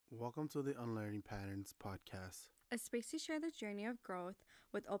Welcome to the Unlearning Patterns podcast. A space to share the journey of growth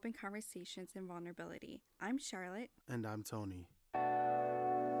with open conversations and vulnerability. I'm Charlotte. And I'm Tony.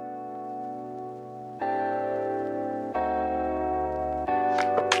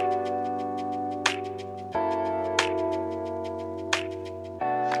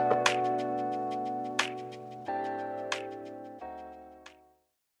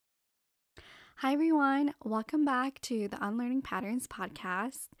 Hi, everyone. Welcome back to the Unlearning Patterns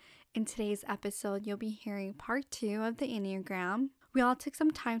podcast. In today's episode, you'll be hearing part 2 of the Enneagram. We all took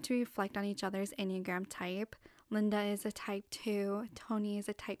some time to reflect on each other's Enneagram type. Linda is a type 2, Tony is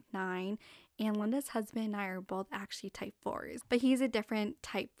a type 9, and Linda's husband and I are both actually type 4s, but he's a different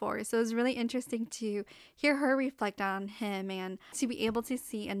type 4. So it was really interesting to hear her reflect on him and to be able to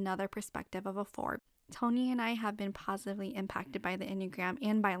see another perspective of a 4. Tony and I have been positively impacted by the Enneagram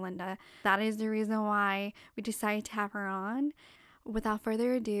and by Linda. That is the reason why we decided to have her on. Without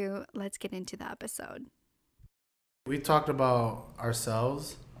further ado, let's get into the episode. We talked about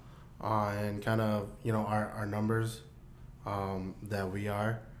ourselves and kind of, our numbers that we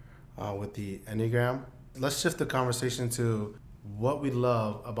are with the Enneagram. Let's shift the conversation to what we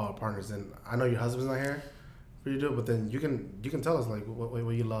love about partners. And I know your husband's not here for you to do it, but then you can tell us like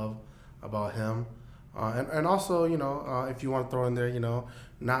what you love about him. And also, if you want to throw in there,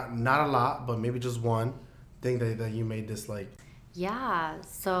 not a lot, but maybe just one thing that you may dislike. Yeah,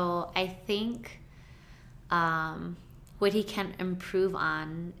 so I think what he can improve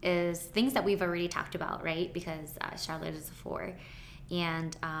on is things that we've already talked about, right? Because Charlotte is a 4.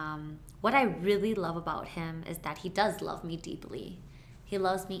 And what I really love about him is that he does love me deeply. He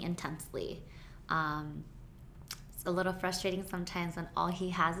loves me intensely. It's a little frustrating sometimes when all he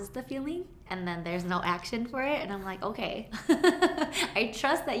has is the feeling and then there's no action for it. And I'm like, okay, I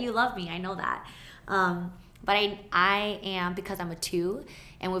trust that you love me. I know that. But I am, because I'm a 2,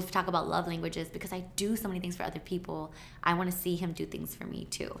 and we've talked about love languages, because I do so many things for other people, I want to see him do things for me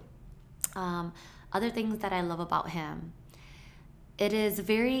too. Other things that I love about him, it is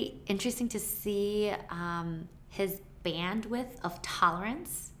very interesting to see his bandwidth of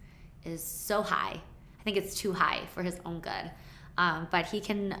tolerance is so high. I think it's too high for his own good. But he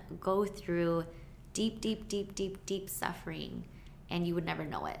can go through deep suffering, and you would never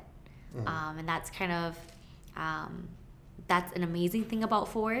know it. Mm-hmm. And that's kind of, that's an amazing thing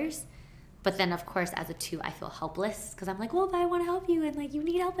about 4s. But then, of course, as a 2, I feel helpless because I'm like, well, but I want to help you, and like you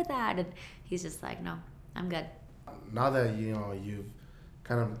need help with that. And he's just like, no, I'm good. Now that you've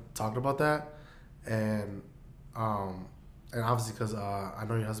kind of talked about that, and obviously because I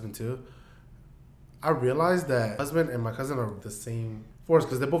know your husband too, I realized that husband and my cousin are the same force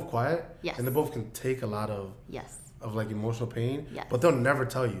because they're both quiet. Yes. And they both can take a lot of like emotional pain. Yes. But they'll never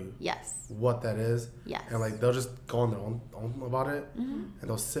tell you yes. what that is. Yes. And like they'll just go on their own about it. Mm-hmm. And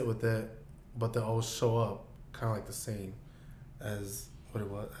they'll sit with it, but they'll always show up kind of like the same as what it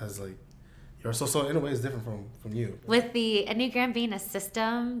was, as like yours. So in a way it's different from you. With the Enneagram being a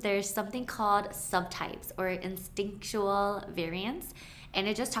system, there's something called subtypes or instinctual variants. And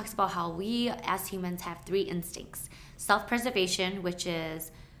it just talks about how we as humans have 3 instincts. Self-preservation, which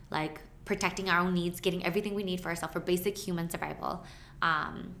is like protecting our own needs, getting everything we need for ourselves for basic human survival.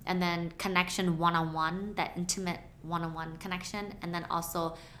 And then connection one-on-one, that intimate one-on-one connection. And then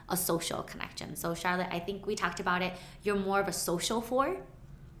also a social connection. So Charlotte, I think we talked about it. You're more of a social 4.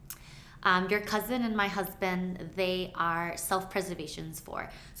 Your cousin and my husband, they are self-preservation's 4.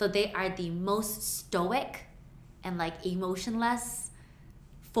 So they are the most stoic and like emotionless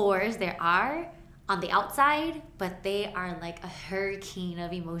 4s there are on the outside, but they are like a hurricane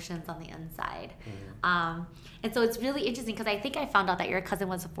of emotions on the inside. Mm-hmm. And so it's really interesting because I think I found out that your cousin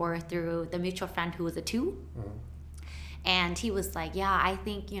was a 4 through the mutual friend who was a 2. Mm-hmm. And he was like, yeah, I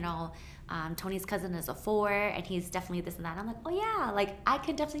think, Tony's cousin is a 4 and he's definitely this and that. And I'm like, oh yeah, like I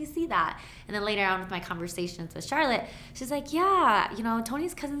could definitely see that. And then later on with my conversations with Charlotte, she's like, yeah,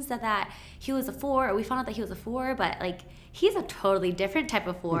 Tony's cousin said that he was a 4, or we found out that he was a 4, but like he's a totally different type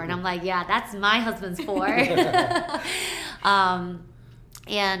of 4. And I'm like, yeah, that's my husband's 4. And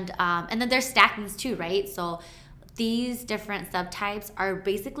then there's stackings too, right? So these different subtypes are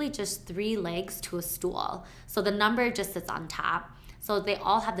basically just 3 legs to a stool. So the number just sits on top. So they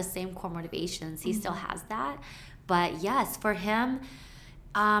all have the same core motivations. He still has that. But yes, for him,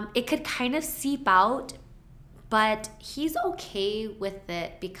 it could kind of seep out, but he's okay with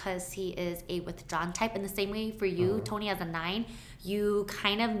it because he is a withdrawn type. In the same way for you, Tony as a 9, you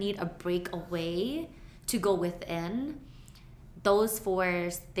kind of need a break away to go within. Those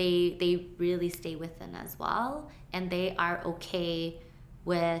 4s, they really stay within as well. And they are okay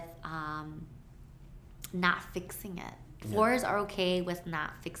with not fixing it. Fours are okay with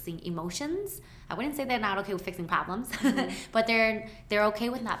not fixing emotions. I wouldn't say they're not okay with fixing problems, but they're okay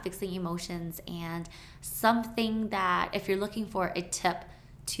with not fixing emotions. And something that, if you're looking for a tip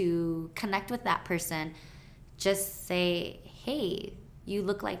to connect with that person, just say, hey, you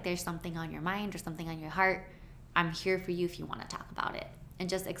look like there's something on your mind or something on your heart. I'm here for you if you want to talk about it. And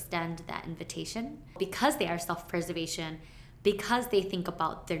just extend that invitation. Because they are self-preservation, because they think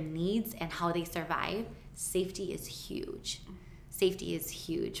about their needs and how they survive, safety is huge. Safety is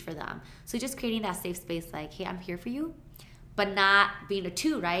huge for them. So just creating that safe space, like, hey, I'm here for you, but not being a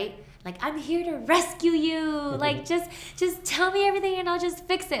 2, right? Like, I'm here to rescue you. Like, just tell me everything and I'll just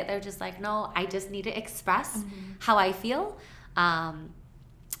fix it. They're just like, no, I just need to express how I feel. And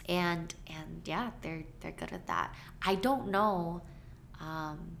yeah, they're good with that. I don't know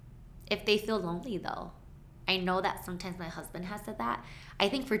if they feel lonely though. I know that sometimes my husband has said that. I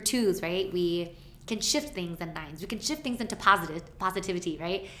think for 2s, right, we can shift things, and 9s, we can shift things into positivity,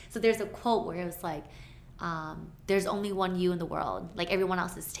 right? So there's a quote where it was like, there's only one you in the world, like everyone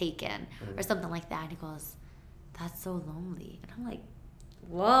else is taken, or something like that. And he goes, that's so lonely. And I'm like,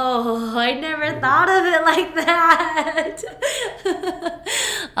 whoa, I never thought of it like that.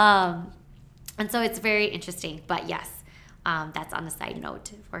 And so it's very interesting. But yes, that's on a side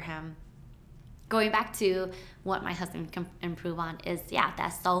note for him. Going back to what my husband can improve on is,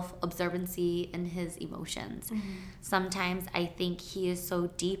 that self-observancy in his emotions. Sometimes I think he is so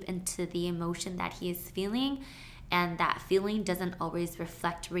deep into the emotion that he is feeling, and that feeling doesn't always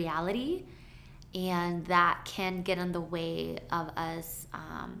reflect reality. And that can get in the way of us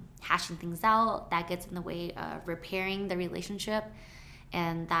hashing things out. That gets in the way of repairing the relationship.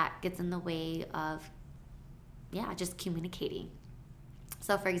 And that gets in the way of, just communicating.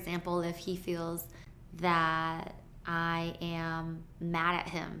 So for example, if he feels that I am mad at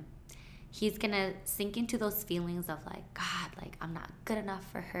him, he's gonna sink into those feelings of like, God, like I'm not good enough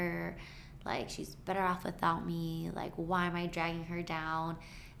for her. Like she's better off without me. Like why am I dragging her down?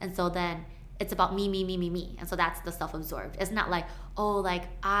 And so then it's about me. And so that's the self-absorbed. It's not like, oh, like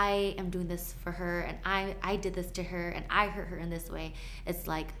I am doing this for her and I did this to her and I hurt her in this way. It's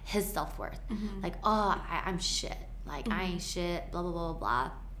like his self-worth. Like, oh, I'm shit. Like I ain't shit, blah, blah, blah,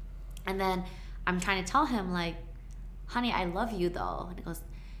 blah. And then I'm trying to tell him like, honey, I love you though. And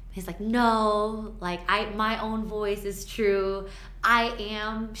he's like, no, like my own voice is true. I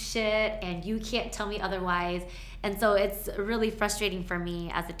am shit and you can't tell me otherwise. And so it's really frustrating for me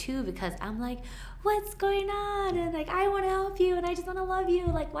as a 2 because I'm like, what's going on? And like, I want to help you and I just want to love you.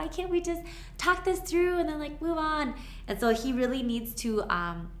 Like, why can't we just talk this through and then like move on? And so he really needs to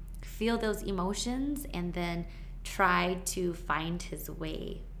feel those emotions and then try to find his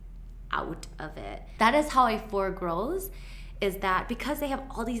way out of it. That is how a 4 grows, is that because they have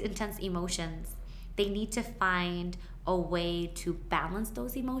all these intense emotions, they need to find a way to balance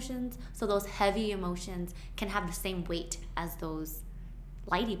those emotions so those heavy emotions can have the same weight as those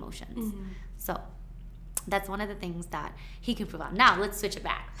light emotions. So that's one of the things that he can prove on. Now let's switch it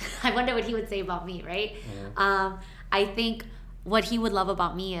back. I wonder what he would say about me, right? I think what he would love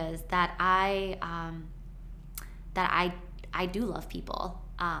about me is that I do love people,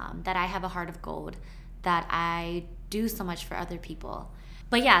 that I have a heart of gold, that I do so much for other people.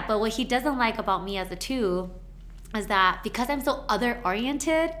 But what he doesn't like about me as a 2 is that because I'm so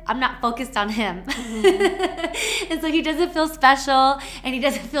other-oriented, I'm not focused on him. And so he doesn't feel special and he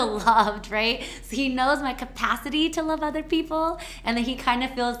doesn't feel loved, right? So he knows my capacity to love other people, and then he kind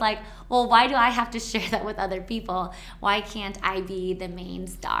of feels like, well, why do I have to share that with other people? Why can't I be the main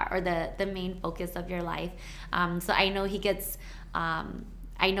star or the main focus of your life? So I know he gets,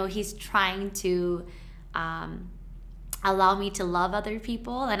 I know he's trying to allow me to love other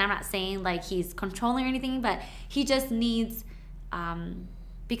people, and I'm not saying like he's controlling or anything, but he just needs,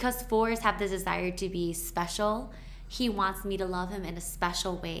 because 4s have the desire to be special, he wants me to love him in a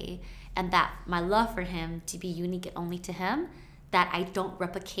special way, and that my love for him to be unique and only to him, that I don't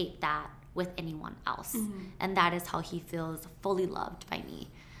replicate that with anyone else. And that is how he feels fully loved by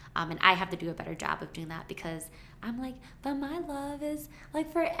me. And I have to do a better job of doing that because I'm like, but my love is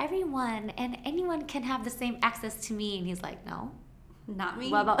like for everyone and anyone can have the same access to me. And he's like, no, not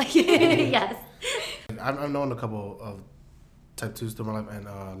me. What about you? Yes. I've known a couple of type 2s through my life,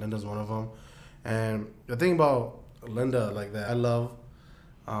 and Linda's one of them. And the thing about Linda, like that I love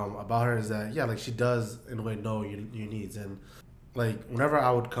about her is that, like she does in a way know your needs. And like whenever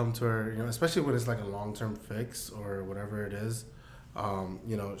I would come to her, especially when it's like a long-term fix or whatever it is,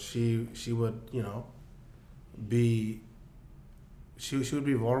 she would, she would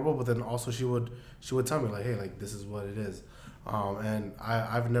be vulnerable, but then also she would tell me like, hey, like this is what it is. And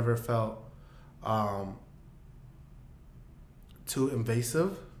I've never felt too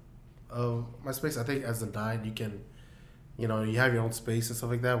invasive of my space. I think as a 9, you can, you know, you have your own space and stuff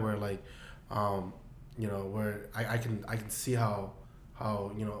like that, where like, you know, where I can see how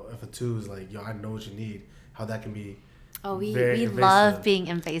you know, if a 2 is like, yo, I know what you need, how that can be. Oh, we invasive. love being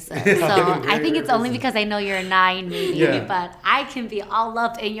invasive. So I think it's only because I know you're a 9, maybe, but I can be all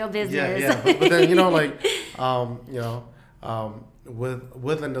up in your business. Yeah. But then, you know, like, you know,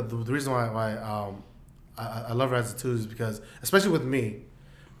 with and the reason why I love her as a 2 is because, especially with me,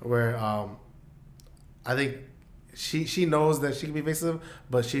 where I think she knows that she can be evasive,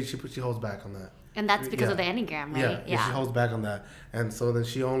 but she holds back on that. And that's because of the Enneagram, right? Yeah, she holds back on that, and so then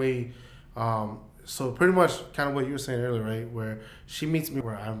she only. So pretty much kind of what you were saying earlier, right? Where she meets me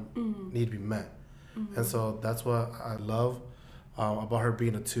where I need to be met. And so that's what I love about her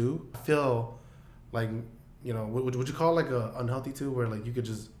being a 2. I feel like, you know, would you call it like a unhealthy 2, where like you could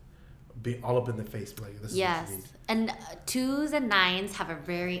just be all up in the face, like this yes. is what you need. And 2s and 9s have a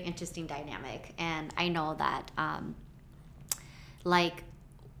very interesting dynamic, and I know that like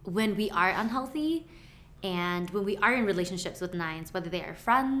when we are unhealthy, and when we are in relationships with 9s, whether they are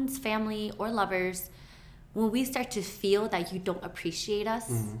friends, family, or lovers, when we start to feel that you don't appreciate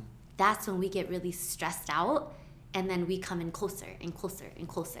us, that's when we get really stressed out, and then we come in closer and closer and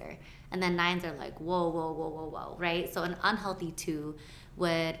closer. And then 9s are like, whoa, right? So an unhealthy 2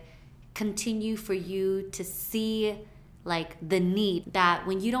 would continue for you to see like the need that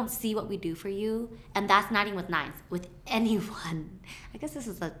when you don't see what we do for you, and that's not even with 9s, with anyone. I guess this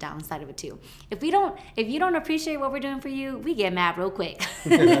is the downside of it too. If you don't appreciate what we're doing for you, we get mad real quick.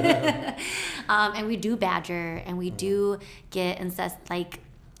 And we do badger, and we do get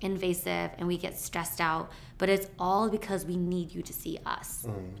invasive, and we get stressed out, but it's all because we need you to see us.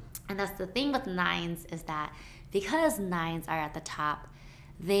 And that's the thing with 9s, is that because 9s are at the top,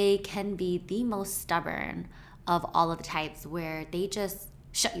 they can be the most stubborn of all of the types, where they just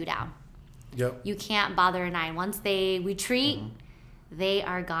shut you down. Yep. You can't bother a 9. Once they retreat, they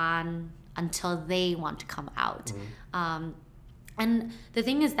are gone until they want to come out. And the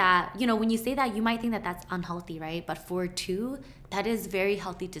thing is that, you know, when you say that, you might think that that's unhealthy, right? But for 2, that is very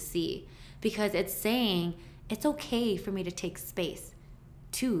healthy to see, because it's saying it's okay for me to take space.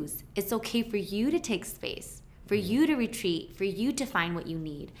 2s, it's okay for you to take space, for you to retreat, for you to find what you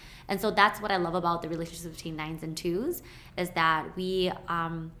need. And so that's what I love about the relationship between 9s and 2s, is that we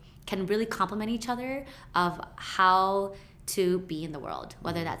can really complement each other of how to be in the world,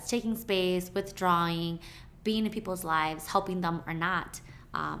 whether that's taking space, withdrawing, being in people's lives, helping them or not.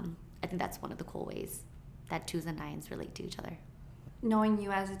 I think that's one of the cool ways that 2s and 9s relate to each other. Knowing you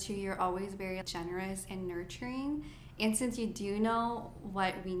as a 2, you're always very generous and nurturing. And since you do know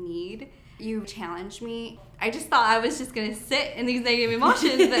what we need, you challenged me. I just thought I was just going to sit in these negative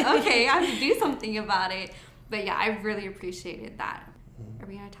emotions, but okay, I have to do something about it. But yeah, I really appreciated that. Are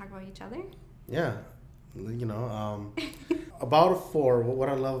we going to talk about each other? Yeah. You know, about a 4, what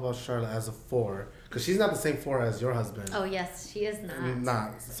I love about Charlotte as a 4, because she's not the same 4 as your husband. Oh, yes, she is not.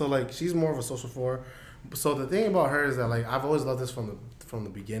 Not. So, like, she's more of a social 4. So the thing about her is that, like, I've always loved this from the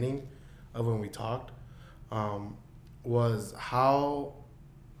beginning of when we talked, was how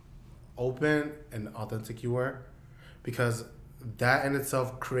open and authentic you were, because that in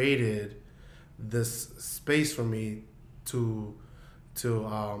itself created this space for me to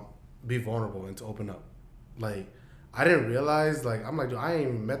be vulnerable and to open up. Like, I didn't realize, like, I'm like, dude, I ain't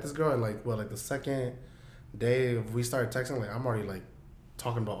even met this girl, and like, well, like the second day we started texting, like, I'm already like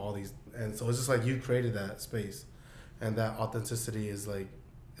talking about all these, and so it's just like you created that space, and that authenticity is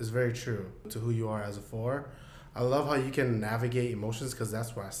very true to who you are as a 4. I love how you can navigate emotions, because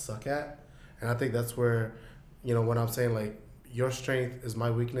that's where I suck at. And I think that's where, you know, when I'm saying, like, your strength is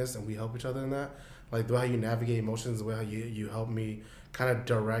my weakness and we help each other in that. Like, the way how you navigate emotions, the way how you help me kind of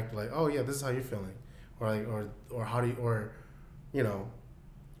direct, like, oh, yeah, this is how you're feeling. Or, like, or how do you, or, you know,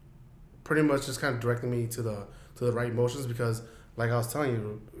 pretty much just kind of directing me to the right emotions, because, like I was telling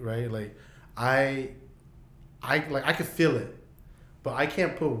you, right, like, I could feel it, but I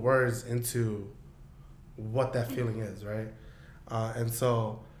can't put words into what that feeling is, right? And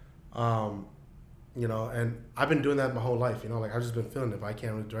so, you know, and I've been doing that my whole life, you know, like, I've just been feeling it, but I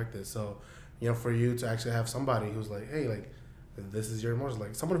can't really direct it. So, you know, for you to actually have somebody who's like, hey, like, this is your emotions,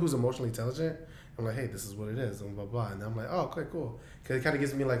 like, someone who's emotionally intelligent, I'm like, hey, this is what it is, and blah, blah, and I'm like, oh, okay, cool, because it kind of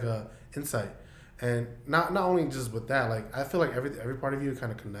gives me, like, a insight. And not only just with that, like, I feel like every part of you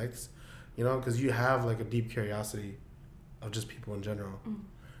kind of connects, you know, because you have, like, a deep curiosity of just people in general.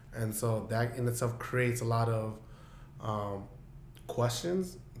 And so that in itself creates a lot of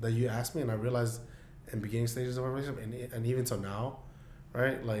questions that you ask me, and I realized in beginning stages of our relationship, and even till now,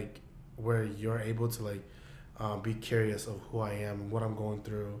 right, like, where you're able to, like, be curious of who I am and what I'm going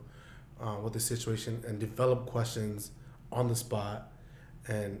through with the situation, and develop questions on the spot,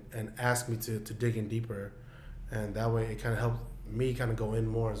 and ask me to dig in deeper, and that way it kind of helps me kind of go in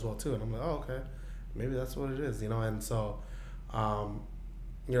more as well too. And I'm like, oh, okay, maybe that's what it is, and so all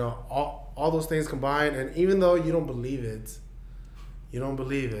those things combined, and even though you don't believe it,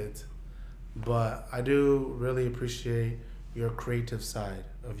 but I do really appreciate your creative side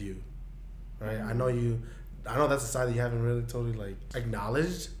of you, right? I know that's a side that you haven't really totally like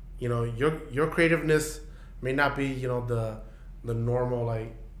acknowledged. Your creativeness may not be the normal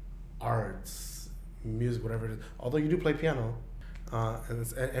like arts, music, whatever it is. Although you do play piano,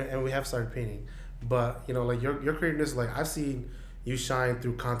 and we have started painting, but like your creativeness, like I've seen you shine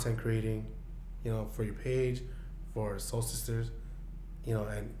through content creating, for your page, for Soul Sisters,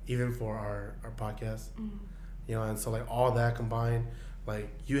 and even for our podcast, and so like all that combined, like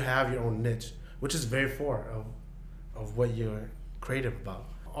you have your own niche, which is very far of what you're creative about.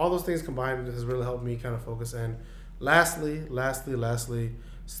 All those things combined has really helped me kind of focus. And lastly,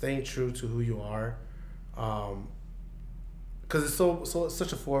 staying true to who you are, because it's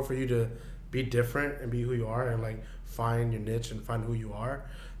such a fore for you to be different and be who you are, and like find your niche and find who you are,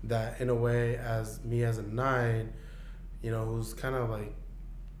 that in a way, as me as a 9, who's kind of like,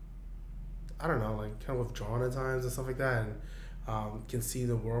 I don't know, like kind of withdrawn at times and stuff like that, and can see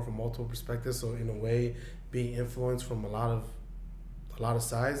the world from multiple perspectives. So in a way, being influenced from a lot of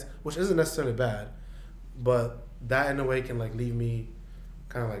sides, which isn't necessarily bad, but that in a way can like leave me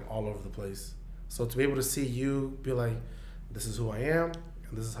kind of like all over the place. So to be able to see you be like, this is who I am,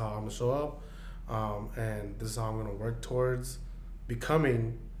 and this is how I'm gonna show up, and this is how I'm gonna work towards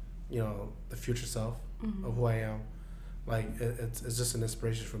becoming, the future self of who I am. Like it's just an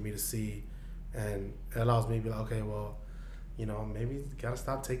inspiration for me to see, and it allows me to be like, okay, well, maybe you gotta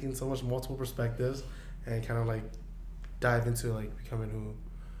stop taking so much multiple perspectives and kind of like dive into like becoming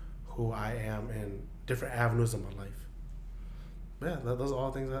who I am in different avenues of my life. But yeah, those are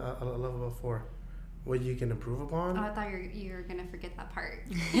all things I love about 4. What you can improve upon. Oh, I thought you were gonna forget that part.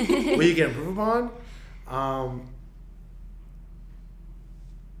 What you can improve upon.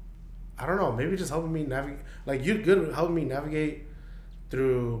 I don't know. Maybe just helping me navigate. Like you're good at helping me navigate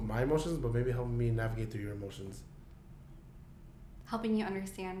through my emotions, but maybe helping me navigate through your emotions. Helping you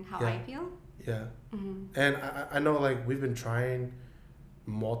understand how I feel. Yeah. And I know like we've been trying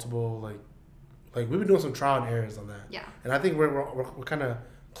multiple like we've been doing some trial and errors on that. Yeah. And I think we're kind of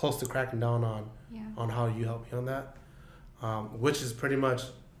close to cracking down on how you help me on that, which is pretty much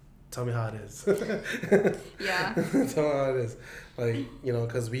tell me how it is. Yeah. Tell me how it is. Like,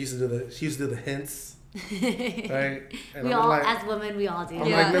 because she used to do the hints. Right? And we I'm all, like, as women, we all do. I'm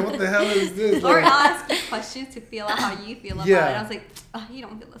like, man, what the hell is this? Or Like, I'll ask you questions to feel out how you feel about it. And I was like, oh, you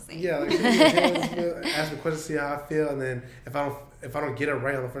don't feel the same. yeah, like ask me questions, see how I feel, and then if I don't get it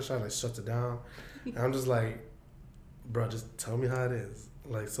right on the first try, like shuts it down. And I'm just like, bro, just tell me how it is.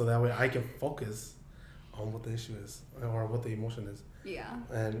 Like, so that way I can focus on what the issue is or what the emotion is. Yeah.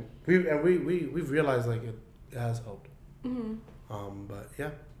 And we've realized like it has helped. But yeah,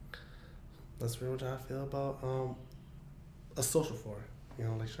 that's pretty much how I feel about a social 4,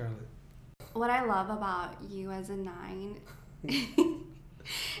 like Charlotte. What I love about you as a 9 is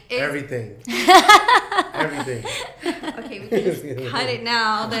Everything. Everything. Okay, we can just cut it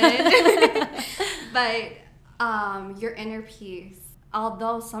now then. But your inner peace.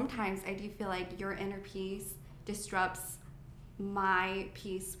 Although sometimes I do feel like your inner peace disrupts my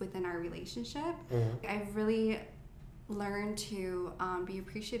peace within our relationship. I've really learned to be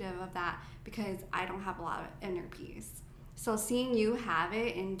appreciative of that because I don't have a lot of inner peace. So seeing you have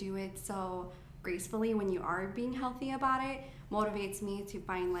it and do it so gracefully when you are being healthy about it motivates me to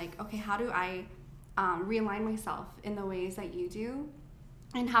find like, okay, how do I realign myself in the ways that you do,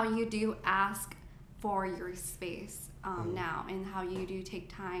 and how you do ask for your space now, and how you do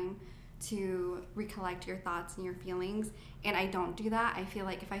take time to recollect your thoughts and your feelings. And I don't do that. I feel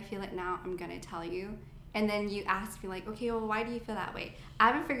like if I feel it now, I'm gonna tell you. And then you ask me like, okay, well, why do you feel that way? I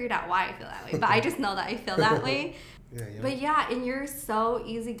haven't figured out why I feel that way, but I just know that I feel that way. Yeah. But yeah, and you're so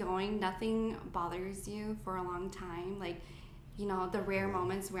easygoing. Nothing bothers you for a long time. Like, the rare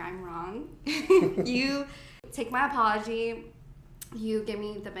moments where I'm wrong, you take my apology, you give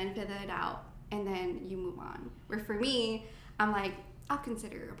me the benefit of the doubt, and then you move on. Where for me, I'm like, I'll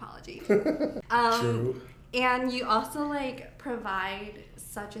consider your apology. True. And you also like provide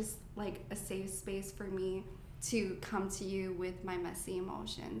such a safe space for me to come to you with my messy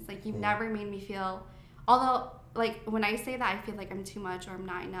emotions. Like you've never made me feel, although like when I say that I feel like I'm too much or I'm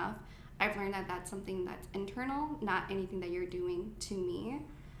not enough, I've learned that that's something that's internal, not anything that you're doing to me.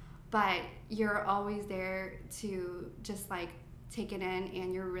 but you're always there to just like take it in,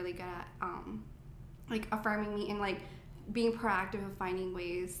 and you're really good at like affirming me and like being proactive of finding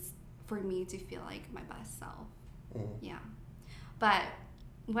ways for me to feel like my best self. Yeah. But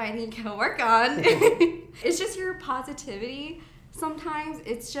what I need to work on is just your positivity. Sometimes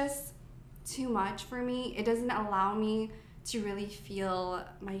it's just too much for me. It doesn't allow me to really feel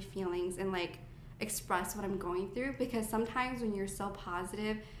my feelings and like express what I'm going through, because sometimes when you're so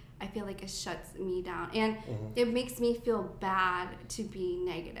positive, I feel like it shuts me down, and it makes me feel bad to be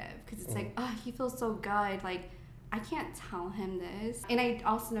negative, because it's like, oh, he feels so good, like I can't tell him this. And I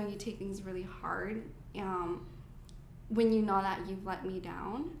also know you take things really hard when you know that you've let me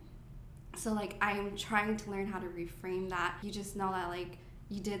down. So like I'm trying to learn how to reframe that. You just know that like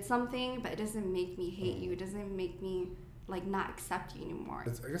you did something, but it doesn't make me hate you. It doesn't make me like not accept you anymore. I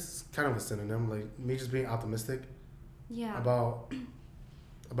guess it's kind of a synonym, like me just being optimistic. Yeah. About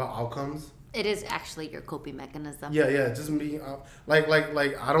outcomes. It is actually your coping mechanism. Yeah, just me. Like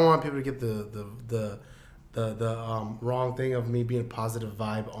I don't want people to get the wrong thing of me being positive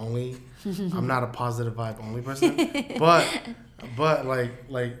vibe only. I'm not a positive vibe only person, but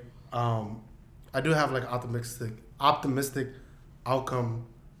like I do have like optimistic outcome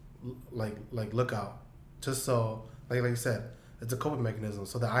like lookout, just so like you said, it's a coping mechanism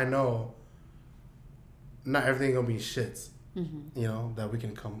so that I know not everything gonna be shits. You know, that we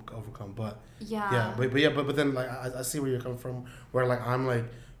can overcome, but but then like I see where you're coming from, where like I'm like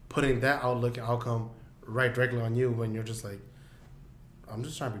putting that outlook and outcome right directly on you, when you're just like, I'm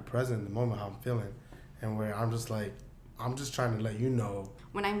just trying to be present in the moment how I'm feeling, and where I'm just like, I'm just trying to let you know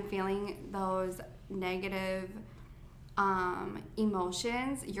when I'm feeling those negative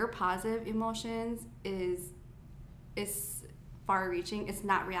emotions. Your positive emotions is far reaching. It's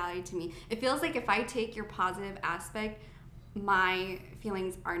not reality to me. It feels like if I take your positive aspect, my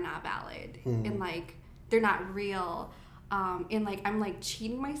feelings are not valid, and like they're not real, and like I'm like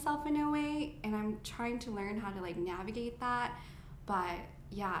cheating myself in a way, and I'm trying to learn how to like navigate that. But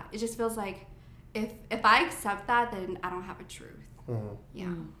yeah, it just feels like if I accept that, then I don't have a truth.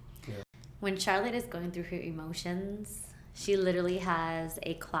 Yeah. When Charlotte is going through her emotions, she literally has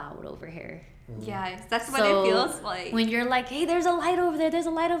a cloud over her. Yes, that's what it feels like. When you're like, hey, there's a light over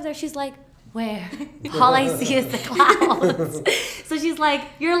there, she's like, where? All I see is the clouds. So she's like,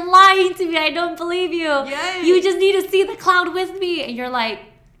 you're lying to me. I don't believe you. Yes. You just need to see the cloud with me. And you're like,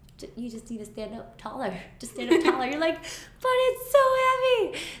 you just need to stand up taller. Just stand up taller. You're like, but it's so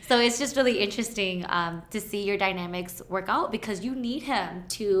heavy. So it's just really interesting to see your dynamics work out, because you need him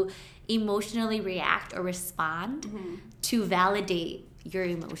to emotionally react or respond to validate your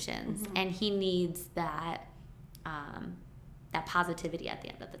emotions. And he needs that that positivity at the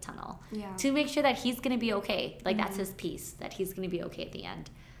end of the tunnel to make sure that he's going to be okay. Like that's his piece, that he's going to be okay at the end.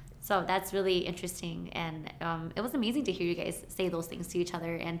 So that's really interesting. And it was amazing to hear you guys say those things to each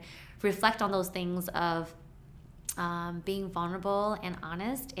other and reflect on those things of being vulnerable and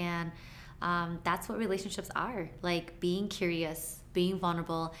honest. And that's what relationships are, like being curious, being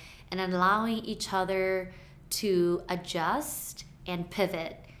vulnerable, and allowing each other to adjust and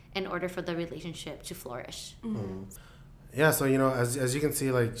pivot in order for the relationship to flourish. Yeah, so, you know, as you can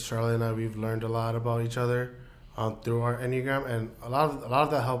see, like, Charlotte and I, we've learned a lot about each other through our Enneagram, and a lot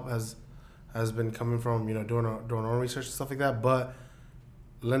of that help has been coming from, you know, doing our own research and stuff like that, but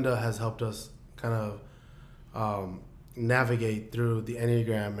Linda has helped us kind of navigate through the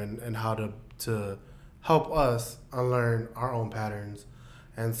Enneagram and how to help us unlearn our own patterns.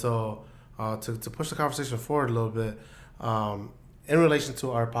 And so to push the conversation forward a little bit, in relation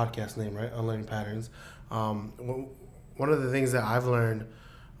to our podcast name, right, Unlearning Patterns, one of the things that I've learned,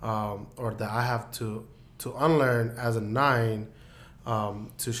 or that I have to unlearn as a 9,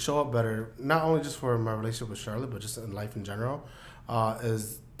 to show up better, not only just for my relationship with Charlotte, but just in life in general,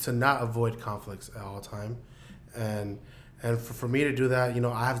 is to not avoid conflicts at all time. And for me to do that, you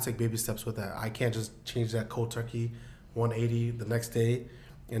know, I have to take baby steps with that. I can't just change that cold turkey 180 the next day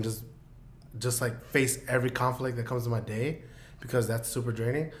and just like face every conflict that comes in my day, because that's super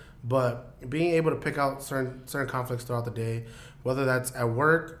draining. But being able to pick out certain conflicts throughout the day, whether that's at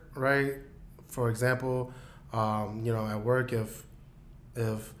work, right? For example, you know, at work, if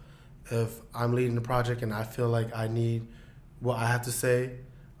I'm leading the project and I feel like I need what I have to say,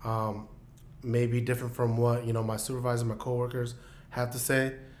 maybe different from what, you know, my supervisor, my coworkers have to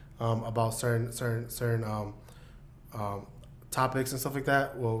say about certain topics and stuff like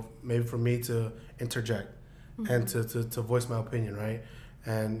that. Well, maybe for me to interject and to voice my opinion, right?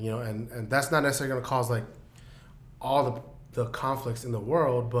 And, you know, and that's not necessarily going to cause like all the conflicts in the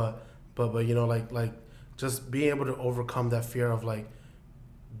world, but you know, like just being able to overcome that fear of like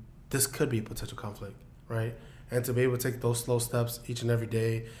this could be a potential conflict, right? And to be able to take those slow steps each and every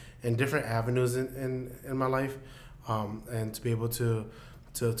day in different avenues in my life, and to be able to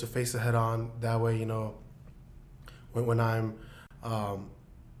face it head on. That way, you know, when I'm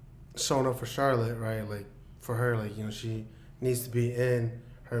showing up for Charlotte, right? Like for her, like, you know, she needs to be in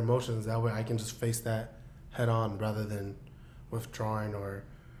her emotions. That way I can just face that head on rather than withdrawing or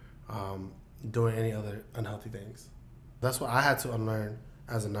doing any other unhealthy things. That's what I had to unlearn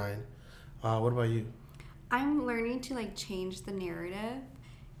as a 9. What about you? I'm learning to like change the narrative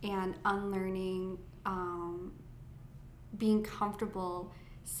and unlearning being comfortable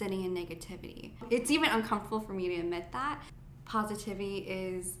sitting in negativity. It's even uncomfortable for me to admit that. Positivity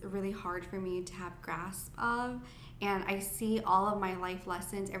is really hard for me to have grasp of, and I see all of my life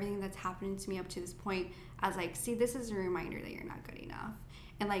lessons, everything that's happened to me up to this point as like, see, this is a reminder that you're not good enough.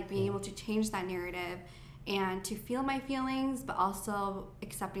 And like being able to change that narrative and to feel my feelings, but also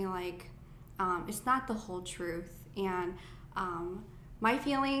accepting like it's not the whole truth, and my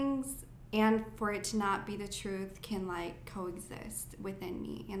feelings and for it to not be the truth can like coexist within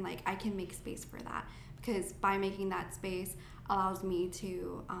me, and like I can make space for that, because by making that space allows me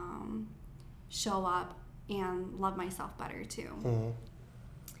to show up and love myself better too. Mm-hmm.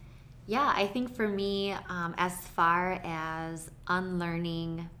 Yeah, I think for me, as far as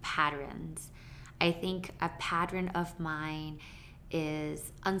unlearning patterns, I think a pattern of mine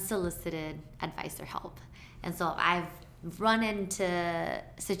is unsolicited advice or help. And so I've run into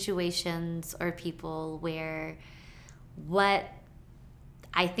situations or people where what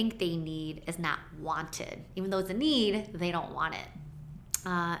I think they need is not wanted. Even though it's a need, they don't want it.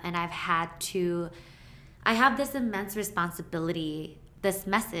 And I have this immense responsibility, this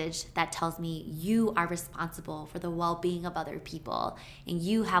message that tells me you are responsible for the well-being of other people, and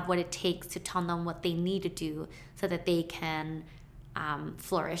you have what it takes to tell them what they need to do so that they can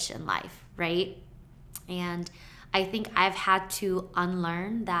flourish in life, right? And I think I've had to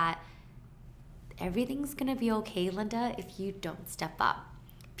unlearn that everything's gonna be okay, Linda, if you don't step up.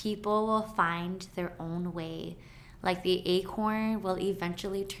 People will find their own way. Like the acorn will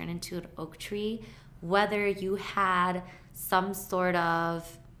eventually turn into an oak tree, whether you had some sort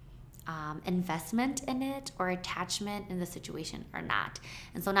of investment in it or attachment in the situation or not.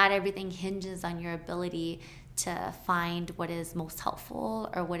 And so not everything hinges on your ability to find what is most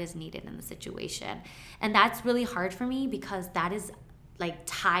helpful or what is needed in the situation. And that's really hard for me because that is like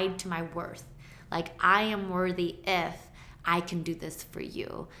tied to my worth. Like I am worthy if I can do this for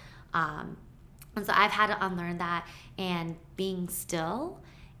you. And so I've had to unlearn that, and being still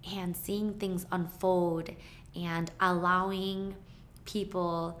and seeing things unfold and allowing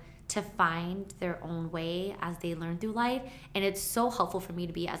people to find their own way as they learn through life. And it's so helpful for me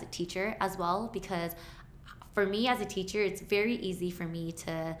to be as a teacher as well, because for me as a teacher, it's very easy for me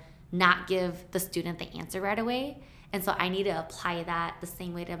to not give the student the answer right away. And so I need to apply that the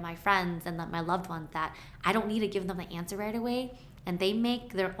same way to my friends and my loved ones, that I don't need to give them the answer right away. And they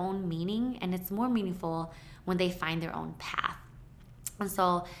make their own meaning, and it's more meaningful when they find their own path. And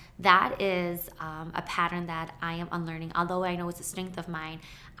so that is a pattern that I am unlearning. Although I know it's a strength of mine,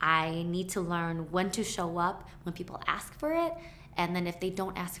 I need to learn when to show up when people ask for it. And then if they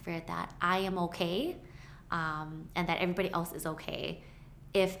don't ask for it, that I am okay, and that everybody else is okay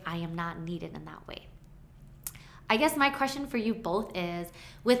if I am not needed in that way. I guess my question for you both is,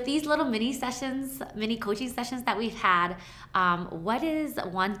 with these little mini coaching sessions that we've had, what is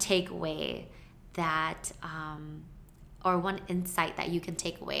one takeaway that, or one insight that you can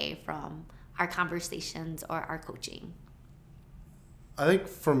take away from our conversations or our coaching? I think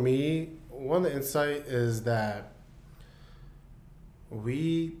for me, one of the insight is that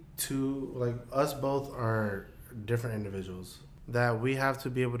we two, like us both, are different individuals. That we have to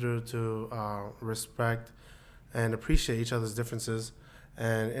be able to respect and appreciate each other's differences,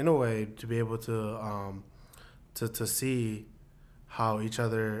 and in a way to be able to see how each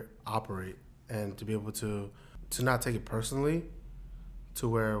other operate, and to be able to not take it personally, to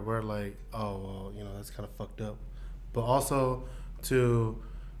where we're like, oh well, you know, that's kind of fucked up, but also to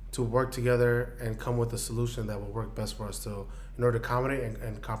work together and come with a solution that will work best for us, to in order to accommodate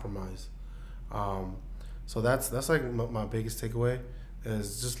and compromise. So that's like my biggest takeaway,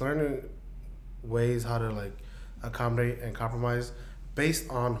 is just learning ways how to like accommodate and compromise based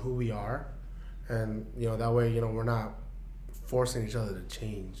on who we are, and you know, that way, you know, we're not forcing each other to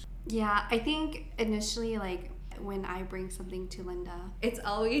change. Yeah, I think initially, like when I bring something to Linda, it's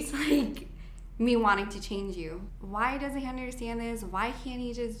always like me wanting to change you. Why doesn't he understand this? Why can't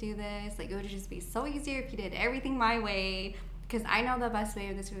he just do this? Like, it would just be so easier if he did everything my way, because I know the best way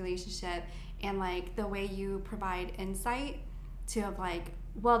of this relationship, and like the way you provide insight to have like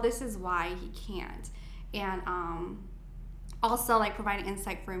well, this is why he can't. And also like providing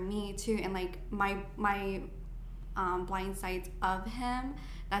insight for me too, and like my blind sides of him.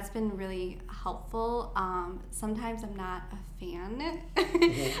 That's been really helpful. Sometimes I'm not a fan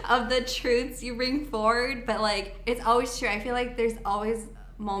of the truths you bring forward, but like it's always true. I feel like there's always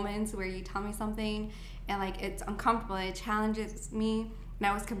moments where you tell me something and like it's uncomfortable, it challenges me, and I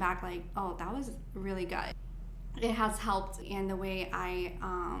always come back like, oh, that was really good. It has helped in the way I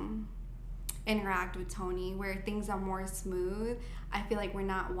interact with Tony, where things are more smooth. I feel like we're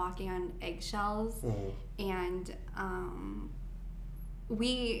not walking on eggshells. And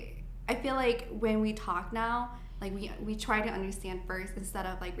I feel like when we talk now, like we try to understand first instead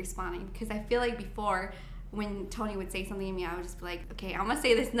of like responding, because I feel like before when Tony would say something to me, I would just be like, okay, I'm gonna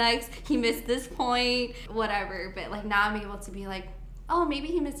say this next, he missed this point, whatever. But like now I'm able to be like, oh, maybe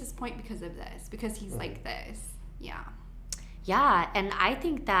he missed this point because of this, because he's like this. Yeah, and I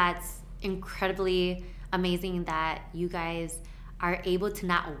think that's incredibly amazing that you guys are able to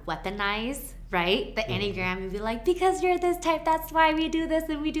not weaponize, right, the Enneagram and be like, because you're this type, that's why we do this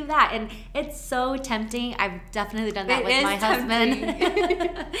and we do that. And it's so tempting. I've definitely done that with my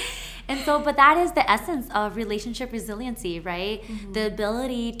husband. And so, but that is the essence of relationship resiliency, right? The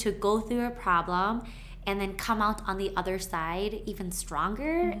ability to go through a problem and then come out on the other side even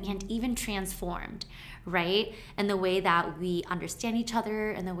stronger and even transformed, right? And the way that we understand each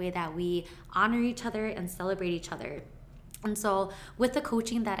other and the way that we honor each other and celebrate each other. And so with the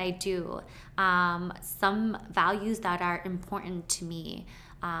coaching that I do, some values that are important to me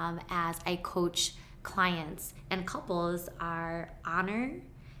as I coach clients and couples are honor,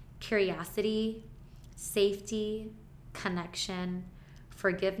 curiosity, safety, connection,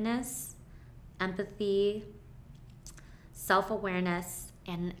 forgiveness, empathy, self-awareness,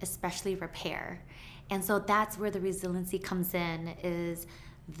 and especially repair. And so that's where the resiliency comes in, is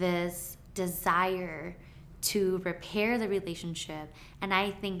this desire to repair the relationship. And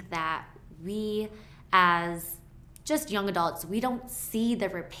I think that we, as just young adults, we don't see the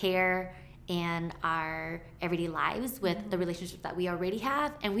repair in our everyday lives with the relationship that we already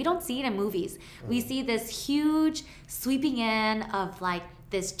have, and we don't see it in movies. We see this huge sweeping in of like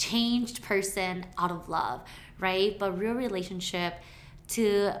this changed person out of love, right? But real relationship,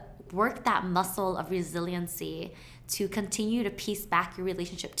 to work that muscle of resiliency, to continue to piece back your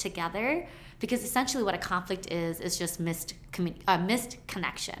relationship together, because essentially what a conflict is just missed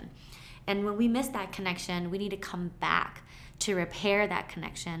connection. And when we miss that connection, we need to come back to repair that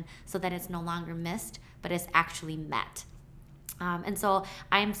connection so that it's no longer missed, but it's actually met. And so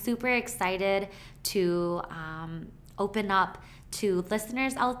I'm super excited to open up to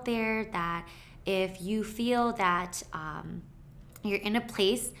listeners out there that if you feel that you're in a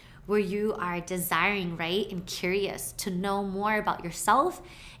place where you are desiring, right, and curious to know more about yourself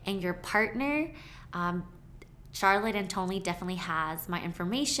and your partner, Charlotte and Tony definitely has my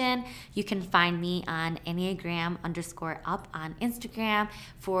information. You can find me on Enneagram_up on Instagram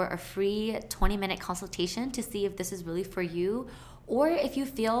for a free 20-minute consultation to see if this is really for you. Or if you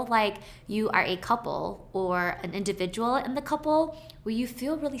feel like you are a couple or an individual in the couple where you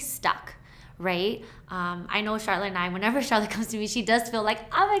feel really stuck, right? I know Charlotte and I, whenever Charlotte comes to me, she does feel like,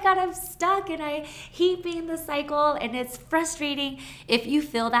 oh my God, I'm stuck and I hate being in the cycle and it's frustrating. If you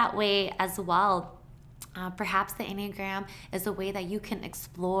feel that way as well, perhaps the Enneagram is a way that you can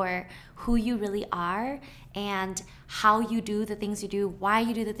explore who you really are and how you do the things you do, why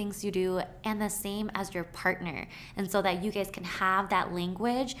you do the things you do, and the same as your partner. And so that you guys can have that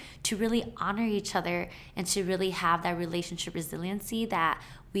language to really honor each other and to really have that relationship resiliency that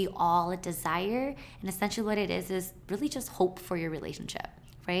we all desire. And essentially what it is really just hope for your relationship,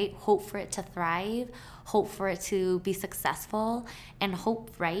 right? Hope for it to thrive, hope for it to be successful, and hope,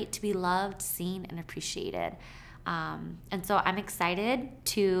 right, to be loved, seen, and appreciated. And so I'm excited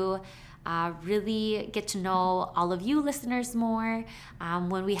to really get to know all of you listeners more.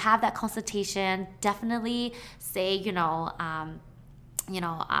 When we have that consultation, definitely say, shout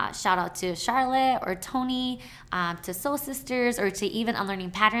out to Charlotte or Tony, to Soul Sisters, or to even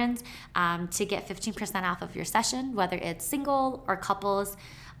Unlearning Patterns, to get 15% off of your session, whether it's single or couples.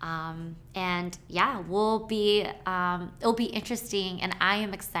 And yeah, it'll be interesting, and I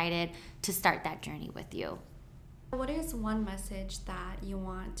am excited to start that journey with you. What is one message that you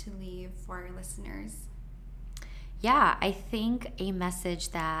want to leave for our listeners? Yeah, I think a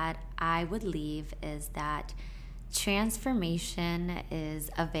message that I would leave is that transformation is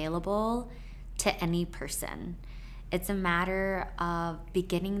available to any person. It's a matter of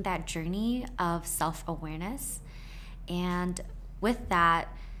beginning that journey of self-awareness. And with that,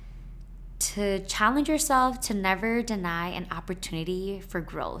 to challenge yourself to never deny an opportunity for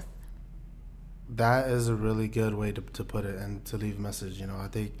growth. That is a really good way to put it and to leave a message. You know, I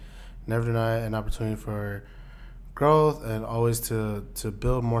think never deny an opportunity for growth, and always to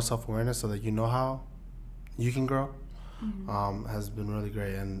build more self-awareness so that you know how you can grow, has been really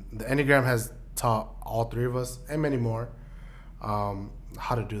great. And the Enneagram has taught all three of us and many more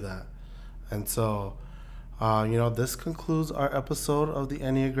how to do that. And so, this concludes our episode of the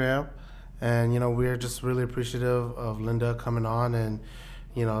Enneagram. And, we're just really appreciative of Linda coming on and,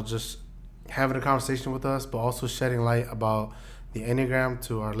 just having a conversation with us, but also shedding light about the Enneagram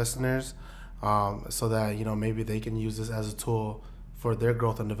to our listeners, so that, maybe they can use this as a tool for their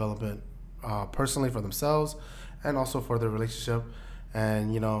growth and development, personally for themselves and also for their relationship.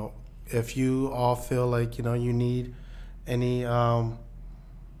 And, if you all feel like, you need any not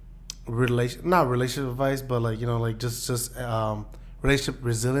relationship advice, but just relationship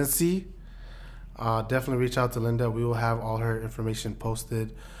resiliency, definitely reach out to Linda. We will have all her information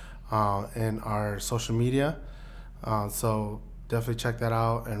posted in our social media. So definitely check that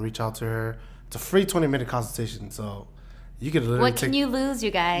out and reach out to her. It's a free 20-minute consultation, so you could literally What can you lose,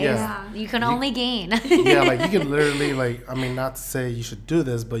 you guys? Yeah. You can only gain. Yeah, you can literally, not to say you should do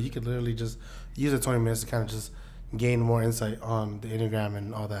this, but you could literally just use the 20 minutes to kind of just gain more insight on the Enneagram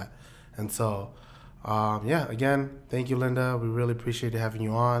and all that. And so, again, thank you, Linda. We really appreciate having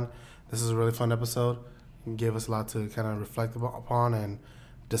you on. This is a really fun episode. You gave us a lot to kind of reflect upon and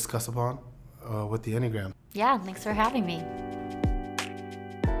discuss upon with the Enneagram. Yeah, thanks for having me.